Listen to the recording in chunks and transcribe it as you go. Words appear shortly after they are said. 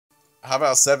How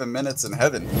about 7 minutes in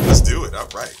heaven? Let's do it. All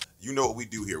right. You know what we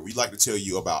do here. We like to tell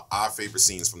you about our favorite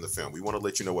scenes from the film. We want to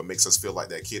let you know what makes us feel like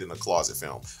that kid in a closet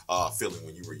film feeling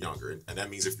when you were younger. And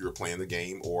that means if you were playing the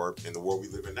game or in the world we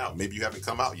live in now. Maybe you haven't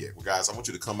come out yet. Well, guys, I want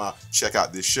you to come out, check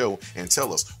out this show, and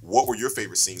tell us what were your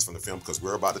favorite scenes from the film, because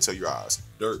we're about to tell you ours.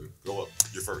 Durden, go up.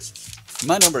 You're first.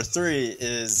 My number 3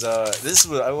 is I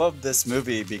love this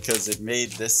movie because it made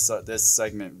this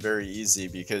segment very easy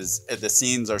because the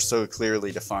scenes are so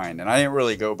clearly defined, and I didn't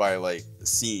really go by like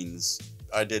scenes.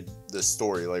 I did the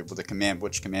story, like with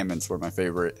which commandments were my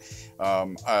favorite.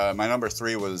 My number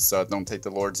 3 was don't take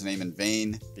the Lord's name in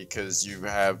vain, because you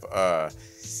have the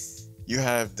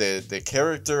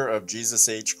character of Jesus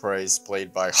H. Christ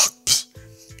played by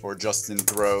or Justin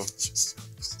Thoreau.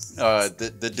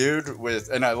 The dude with,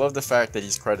 and I love the fact that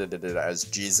he's credited it as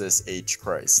Jesus H.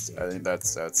 Christ. I think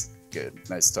that's good.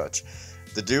 Nice touch.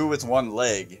 The dude with one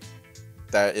leg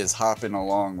that is hopping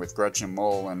along with Gretchen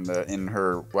Mol in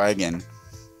her wagon.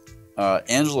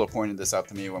 Angela pointed this out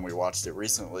to me when we watched it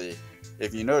recently.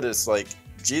 If you notice, like,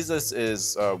 Jesus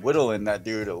is whittling that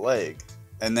dude a leg,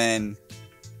 and then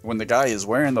when the guy is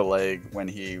wearing the leg, when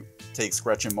he takes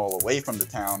Gretchen Mol away from the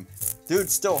town,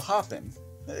 dude's still hopping,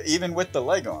 even with the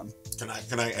leg on.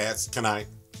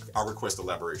 I'll request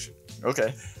elaboration.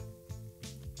 Okay.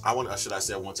 I want to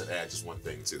add just one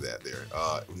thing to that there.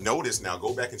 Notice now,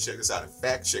 go back and check this out and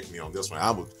fact check me on this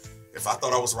one. If I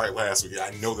thought I was right last week,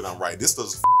 I know that I'm right. This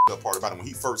does the part about it when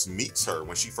he first meets her,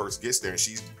 when she first gets there,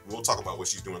 and we'll talk about what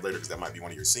she's doing later because that might be one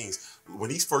of your scenes. When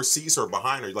he first sees her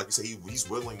behind her, like you say, he's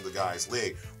whittling the guy's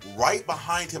leg. Right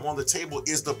behind him on the table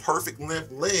is the perfect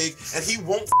limp leg, and he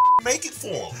won't make it for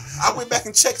him. I went back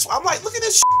and checked. So I'm like, look at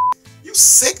this you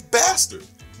sick bastard.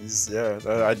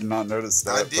 I did not notice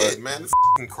that. I did, man.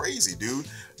 Crazy, dude.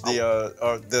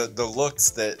 The looks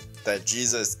that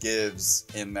Jesus gives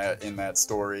in that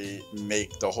story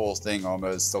make the whole thing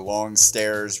almost. The long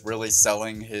stares really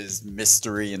selling his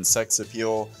mystery and sex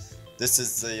appeal. This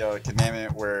is the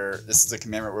commandment where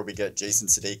we get Jason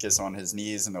Sudeikis on his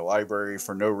knees in the library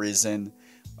for no reason.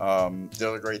 The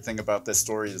other great thing about this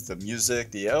story is the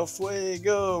music, the El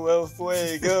Fuego, El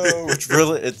Fuego, which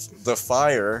really, it's the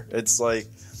fire. It's like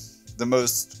the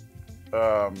most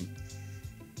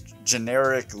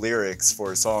generic lyrics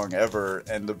for a song ever,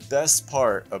 and the best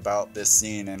part about this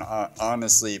scene, and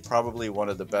honestly probably one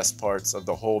of the best parts of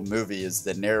the whole movie, is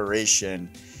the narration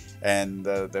and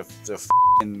the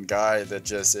f***ing guy that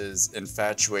just is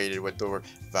infatuated with the word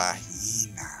vagina.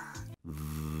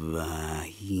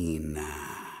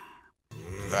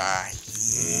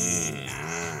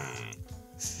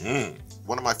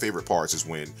 One of my favorite parts is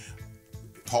when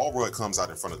Paul Rudd comes out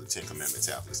in front of the 10 Commandment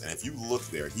tablets, and if you look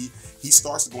there, he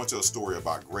starts to go into a story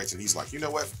about Gretchen. He's like, you know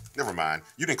what? Never mind.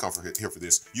 You didn't come here for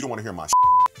this. You don't want to hear my shit.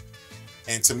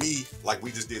 And to me, like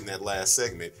we just did in that last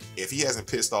segment, if he hasn't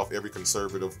pissed off every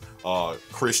conservative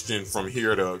Christian from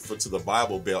here to the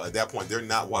Bible Belt, at that point, they're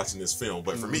not watching this film.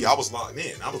 But for me, I was locked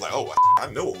in. I was like, oh,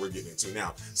 I know what we're getting into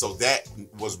now. So that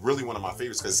was really one of my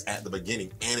favorites because it's at the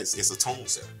beginning, and it's a tone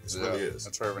setter. It really is.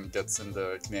 That's right when it gets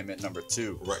into commandment number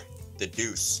 2. Right. The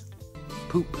deuce.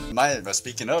 Poop.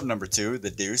 Speaking of number 2, the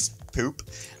deuce, poop.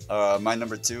 My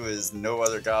number 2 is No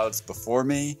Other Gods Before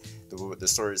Me, the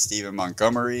story of Stephen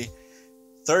Montgomery.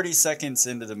 30 seconds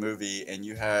into the movie, and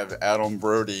you have Adam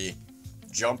Brody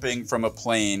jumping from a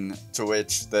plane, to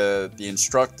which the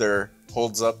instructor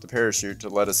holds up the parachute to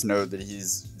let us know that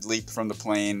he's leaped from the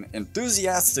plane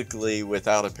enthusiastically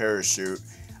without a parachute.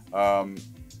 And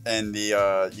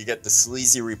you get the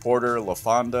sleazy reporter,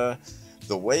 LaFonda.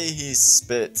 The way he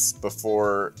spits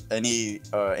before any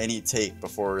take,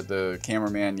 before the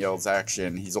cameraman yells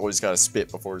action, he's always got to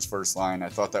spit before his first line. I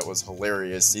thought that was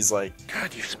hilarious. He's like,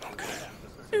 God, you smell good.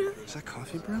 Is that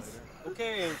coffee breath?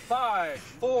 Okay, 5,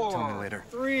 4, Tell me later.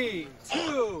 3,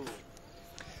 2.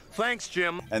 Thanks,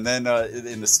 Jim. And then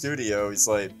in the studio, he's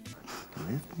like,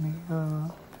 Lift me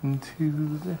up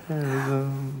into the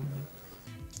heavens.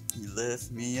 You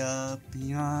lift me up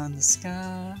beyond the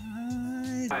sky.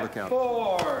 Look out.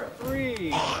 4,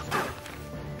 3.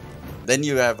 Then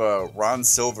you have Ron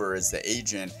Silver as the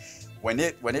agent. When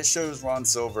it shows Ron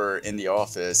Silver in the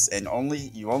office, and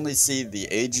you only see the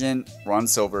agent, Ron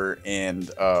Silver, and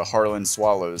Harlan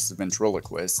Swallows, the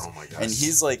ventriloquist. Oh my gosh. And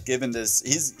he's like giving this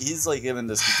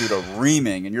dude a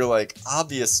reaming, and you're like,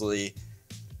 obviously,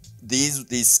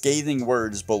 these scathing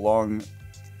words belong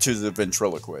to the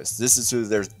ventriloquist. This is who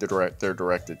they're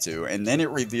directed to. And then it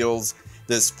reveals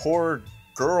this poor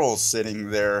girl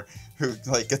sitting there who,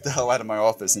 like, get the hell out of my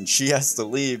office, and she has to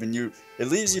leave, and it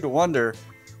leaves you to wonder,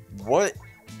 what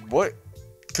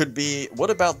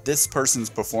about this person's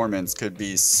performance could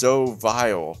be so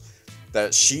vile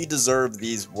that she deserved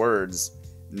these words,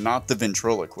 not the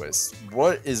ventriloquist.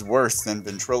 What is worse than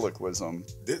ventriloquism?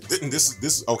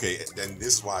 This okay, and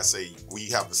this is why I say we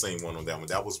have the same one on that one.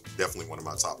 That was definitely one of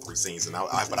my top 3 scenes.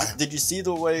 And did you see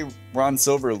the way Ron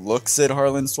Silver looks at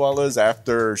Harlan Swallows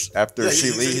after she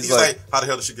leaves? He's like, how the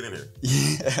hell did she get in here?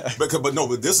 Yeah. But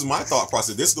this is my thought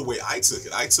process. This is the way I took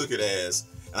it. I took it as,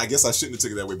 and I guess I shouldn't have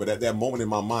took it that way, but at that moment in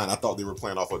my mind, I thought they were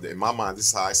playing off of it. In my mind, this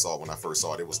is how I saw it when I first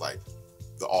saw it. It was like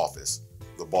the office,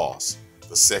 the boss,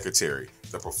 the secretary,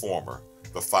 the performer,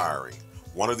 the firing.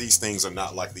 One of these things are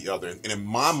not like the other. And in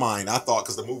my mind, I thought,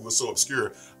 because the movie was so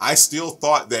obscure, I still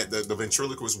thought that the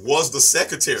ventriloquist was the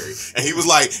secretary. And he was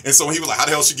like, and so when he was like, how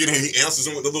the hell she get in here? He answers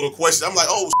him with the little question. I'm like,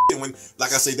 oh, shit. And when,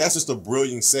 like I say, that's just a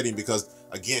brilliant setting because,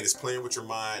 again, it's playing with your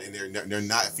mind and they're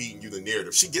not feeding you the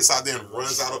narrative. She gets out there and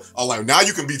runs out of, oh, like, now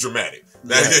you can be dramatic.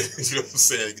 Yeah. You know what I'm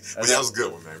saying? But that was a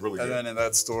good one, man. Really good. And then in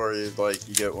that story, like,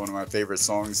 you get one of my favorite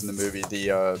songs in the movie,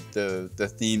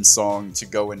 the theme song to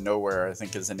Going Nowhere, I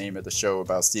think is the name of the show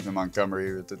about Stephen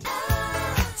Montgomery. With the 2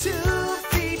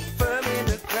 feet firm in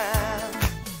the ground.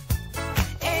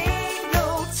 Ain't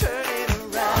no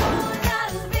turning around.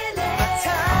 My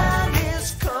time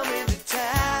is coming to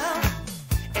town.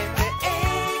 And there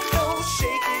ain't no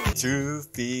shaking. 2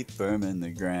 feet firm in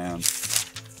the ground.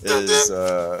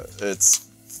 It's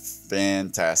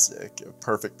fantastic. A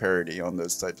perfect parody on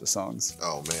those types of songs.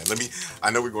 Oh man,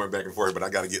 I know we're going back and forth, but I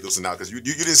got to get this one out because you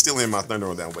didn't steal in my thunder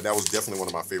on that one, but that was definitely one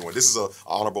of my favorite ones. This is a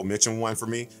honorable mention one for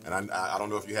me, and I don't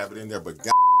know if you have it in there, but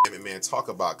god damn it, man, talk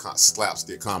about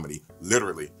slapstick comedy.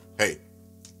 Literally, hey,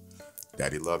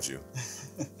 daddy loves you.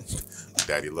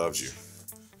 Daddy loves you.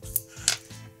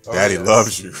 Daddy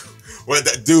loves you. Well,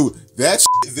 that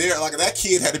shit there, like that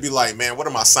kid had to be like, man, what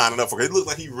am I signing up for? It looked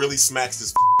like he really smacks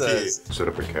this kid. Set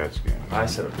up a catch game. I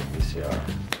set up the VCR.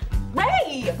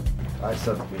 Ray! I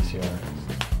set up the VCR.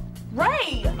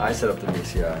 Ray! I set up the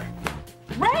VCR.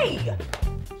 Ray!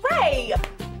 Ray!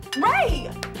 Ray!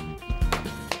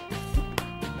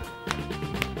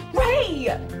 Ray!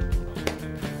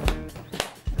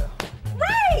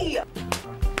 Ray!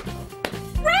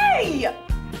 Ray!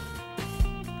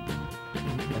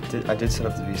 I did set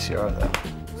up the VCR though.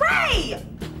 Ray!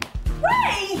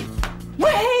 Ray!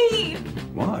 Ray!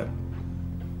 What?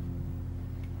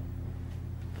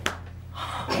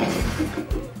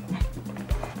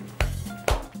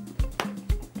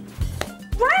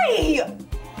 Ray!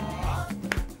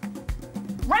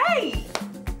 Ray!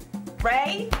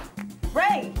 Ray!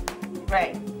 Ray!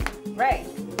 Ray! Ray!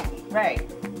 Ray!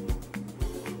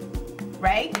 Ray!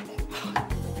 Ray!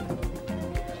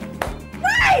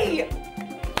 Ray!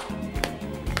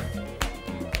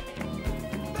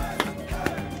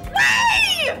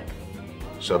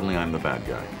 Suddenly I'm the bad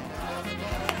guy.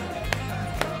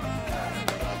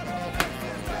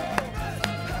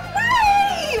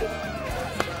 Ray!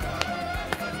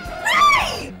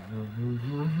 Ray!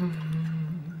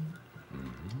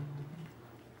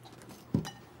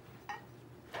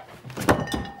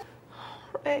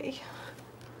 Ray.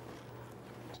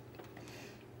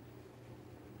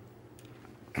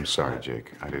 I'm sorry,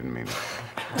 Jake. I didn't mean it.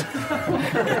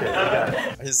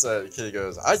 His kid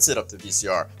goes, I set up the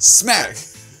VCR. Smack!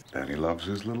 Daddy loves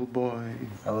his little boy.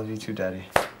 I love you too, Daddy.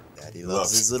 Daddy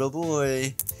loves his little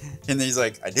boy. And then he's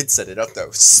like, I did set it up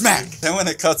though. Smack! Then when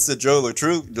it cuts to Joe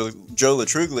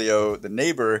Latruglio, the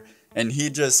neighbor, and he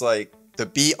just like, the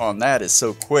beat on that is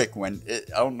so quick when I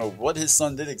don't know what his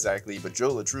son did exactly, but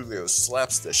Joe Latruglio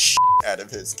slaps the shit out of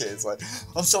his kids. Like,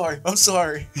 I'm sorry.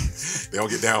 They don't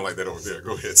get down like that over there.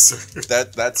 Go ahead, sir.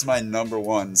 That's my number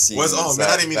one scene. Man,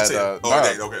 I didn't mean to say.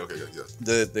 Okay,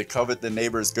 yeah. The covet the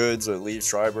neighbor's goods with Liev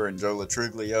Schreiber and Joe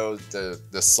Latruglio.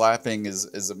 The slapping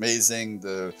is amazing.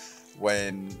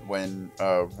 When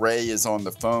Ray is on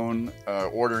the phone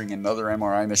ordering another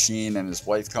MRI machine and his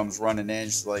wife comes running in,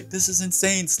 she's like, "This is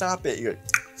insane! Stop it!" You're like,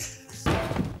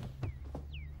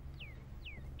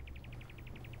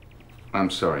 I'm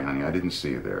sorry, honey. I didn't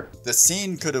see you there. the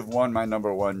scene could have won my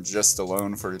number one just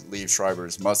alone for Liev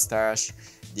Schreiber's mustache.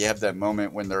 You have that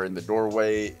moment when they're in the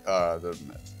doorway, the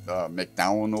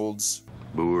McDonald's,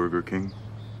 Burger King.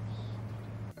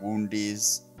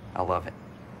 Woundies. I love it.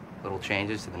 Little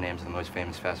changes to the names of the most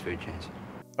famous fast food chains.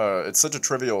 It's such a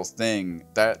trivial thing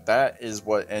that is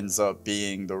what ends up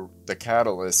being the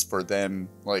catalyst for them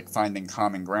like finding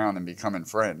common ground and becoming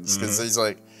friends. Because he's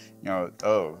like, I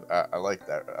like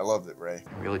that. I loved it, Ray.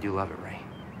 I really do love it, Ray.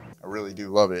 I really do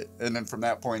love it. And then from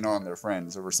that point on, they're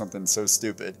friends over something so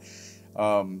stupid.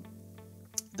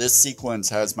 This sequence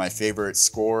has my favorite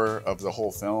score of the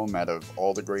whole film out of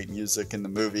all the great music in the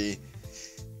movie.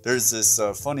 There's this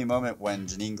funny moment when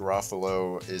Janine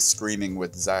Garofalo is screaming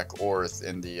with Zach Orth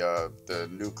in the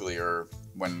nuclear,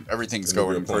 when everything's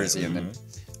going crazy, and then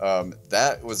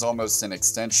that was almost an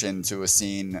extension to a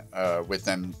scene with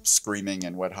them screaming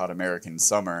in Wet Hot American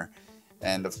Summer.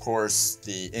 And of course,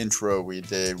 the intro we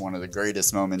did, one of the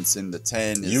greatest moments in the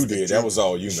 10. You did. That was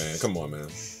all you, man. Come on, man.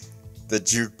 The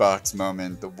jukebox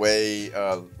moment, the way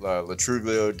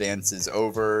Latruglio dances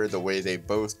over, the way they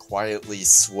both quietly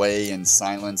sway in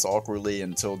silence awkwardly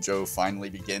until Joe finally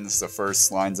begins the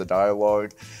first lines of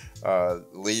dialogue.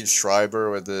 Liev Schreiber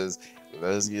with his,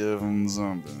 let's give him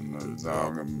something to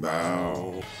talk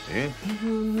about.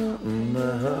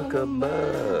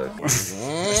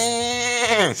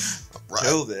 Right.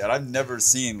 Killed it. And I've never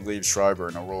seen Liev Schreiber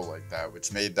in a role like that,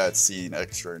 which made that scene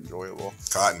extra enjoyable.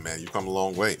 Cotton, man, you've come a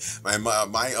long way. Man,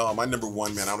 my number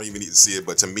one, man, I don't even need to see it,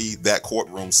 but to me, that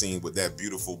courtroom scene with that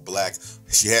beautiful black,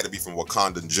 she had to be from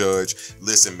Wakandan judge.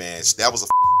 Listen, man, that was a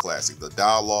classic. The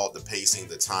dialogue, the pacing,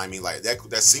 the timing, like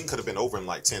that scene could have been over in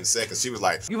like 10 seconds. She was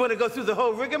like, You want to go through the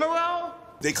whole rigmarole?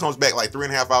 they comes back like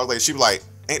 3.5 hours later. She was like,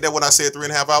 ain't that what I said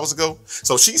 3.5 hours ago?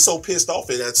 So she's so pissed off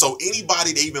at that. So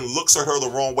anybody that even looks at her the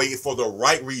wrong way for the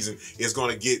right reason is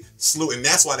going to get slew. And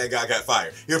that's why that guy got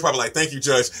fired. He was probably like, thank you,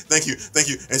 judge. Thank you. Thank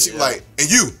you. And she was like, and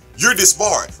you're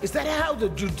disbarred. Is that how the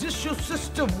judicial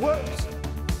system works?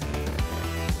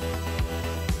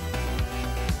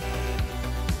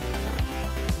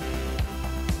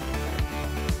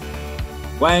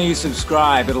 Why don't you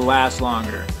subscribe? It'll last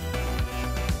longer.